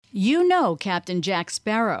You know Captain Jack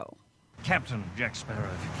Sparrow. Captain Jack Sparrow,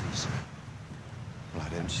 if you please. Well, I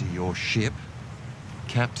don't see your ship.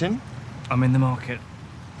 Captain? I'm in the market,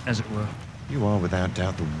 as it were. You are without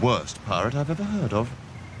doubt the worst pirate I've ever heard of.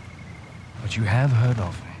 But you have heard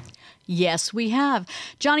of me. Yes, we have.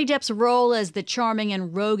 Johnny Depp's role as the charming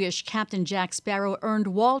and roguish Captain Jack Sparrow earned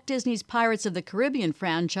Walt Disney's Pirates of the Caribbean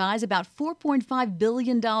franchise about $4.5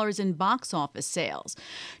 billion in box office sales.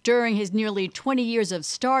 During his nearly 20 years of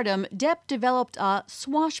stardom, Depp developed a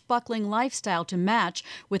swashbuckling lifestyle to match,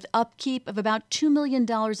 with upkeep of about $2 million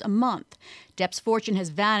a month. Depp's fortune has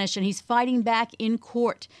vanished, and he's fighting back in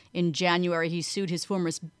court. In January, he sued his former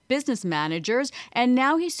business managers, and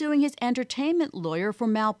now he's suing his entertainment lawyer for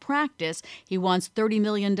malpractice. He wants $30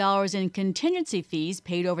 million in contingency fees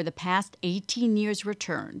paid over the past 18 years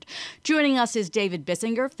returned. Joining us is David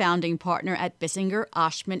Bissinger, founding partner at Bissinger,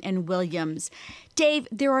 Oshman & Williams. Dave,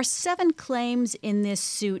 there are 7 claims in this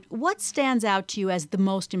suit. What stands out to you as the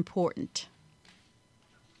most important?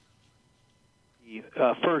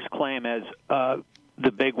 First claim as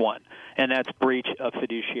the big one, and that's breach of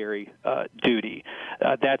fiduciary duty.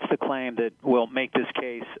 That's the claim that will make this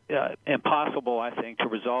case impossible, I think, to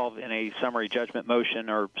resolve in a summary judgment motion,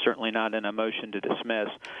 or certainly not in a motion to dismiss.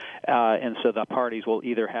 And so the parties will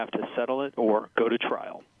either have to settle it or go to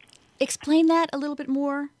trial. Explain that a little bit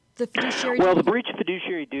more. The fiduciary Well, duty? the breach of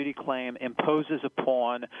fiduciary duty claim imposes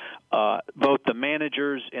upon both the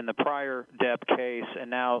managers in the prior Depp case and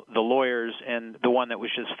now the lawyers in the one that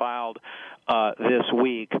was just filed this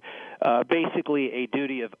week, basically a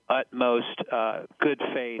duty of utmost good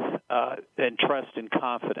faith and trust and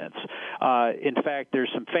confidence. In fact,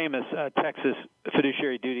 there's some famous Texas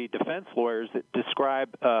fiduciary duty defense lawyers that describe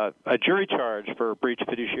a jury charge for breach of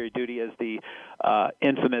fiduciary duty as the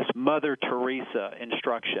infamous Mother Teresa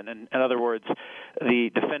instruction. In other words, the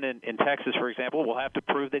defendant in Texas, for example, will have to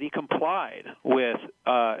prove that he complied with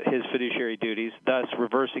his fiduciary duties, thus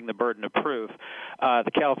reversing the burden of proof.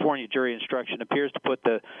 The California jury instruction appears to put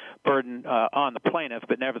the burden on the plaintiff,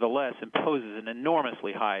 but nevertheless imposes an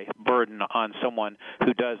enormously high burden on someone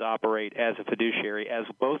who does operate as a fiduciary, as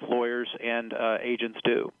both lawyers and agents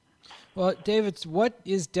do. Well, David, what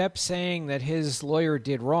is Depp saying that his lawyer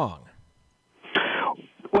did wrong?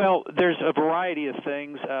 Well, there's a variety of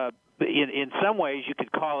things. In some ways, you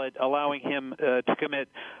could call it allowing him to commit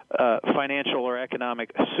financial or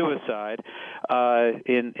economic suicide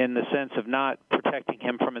in the sense of not protecting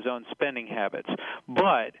him from his own spending habits.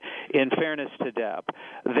 But in fairness to Depp,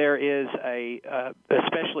 there is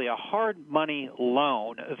especially a hard money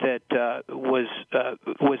loan that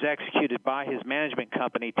was executed by his management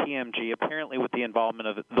company, TMG, apparently with the involvement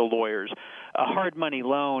of the lawyers. A hard money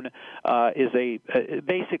loan is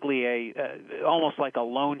basically almost like a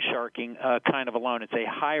loan sharking kind of a loan. It's a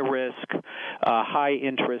high-risk,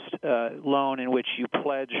 high-interest loan in which you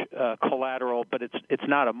pledge collateral, but it's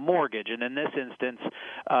not a mortgage. And in this instance,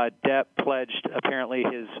 Depp pledged apparently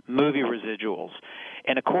his movie residuals.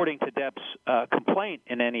 And according to Depp's complaint,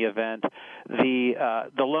 in any event, the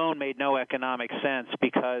loan made no economic sense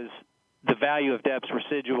because the value of Depp's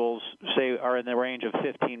residuals, say, are in the range of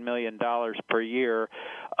 $15 million per year,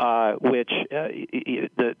 which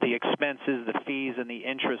the expenses, the fees, and the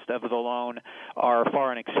interest of the loan are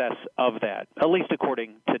far in excess of that, at least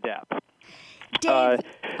according to Depp.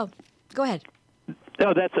 Dave, go ahead.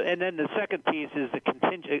 No, and then the second piece is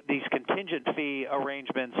these contingent fee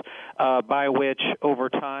arrangements by which, over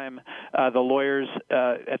time, the lawyers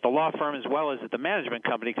at the law firm as well as at the management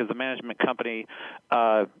company, because the management company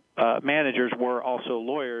managers were also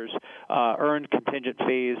lawyers, earned contingent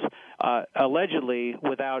fees allegedly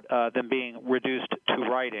without them being reduced to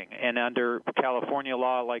writing. And under California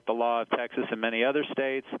law, like the law of Texas and many other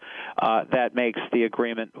states, that makes the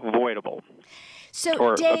agreement voidable.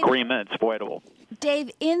 So, Dave, agreements voidable.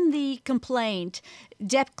 Dave, in the complaint,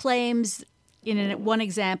 Depp claims, in one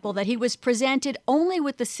example, that he was presented only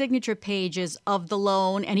with the signature pages of the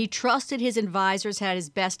loan, and he trusted his advisors had his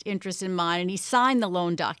best interest in mind, and he signed the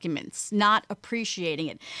loan documents, not appreciating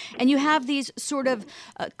it. And you have these sort of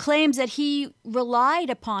claims that he relied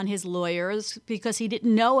upon his lawyers because he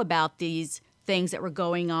didn't know about these things that were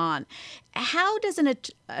going on. How does an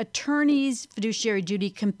attorney's fiduciary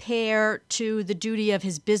duty compare to the duty of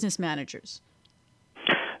his business managers?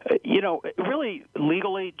 Really,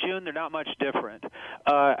 legally, June, they're not much different.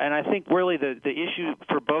 And I think really the issue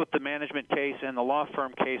for both the management case and the law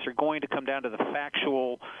firm case are going to come down to the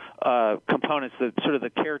factual components, the sort of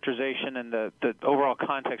the characterization and the overall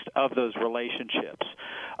context of those relationships.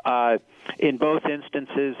 In both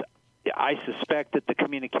instances, I suspect that the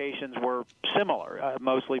communications were similar.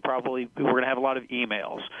 Mostly, probably, we're going to have a lot of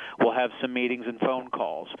emails. We'll have some meetings and phone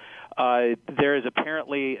calls. There is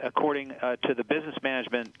apparently, according to the business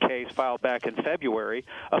management case filed back in February,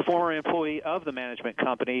 a former employee of the management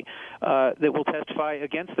company that will testify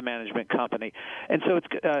against the management company. And so it's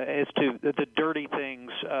as to the dirty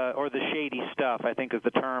things or the shady stuff, I think is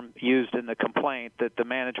the term used in the complaint, that the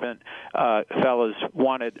management fellows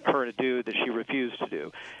wanted her to do that she refused to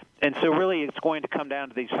do. And so really it's going to come down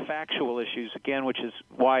to these factual issues, again, which is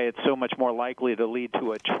why it's so much more likely to lead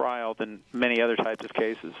to a trial than many other types of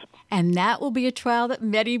cases. And that will be a trial that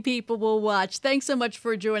many people will watch. Thanks so much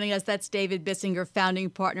for joining us. That's David Bissinger,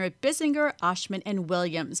 founding partner at Bissinger, Oshman &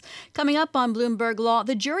 Williams. Coming up on Bloomberg Law,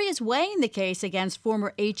 the jury is weighing the case against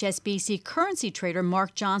former HSBC currency trader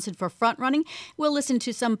Mark Johnson for front-running. We'll listen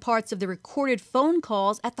to some parts of the recorded phone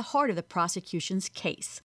calls at the heart of the prosecution's case.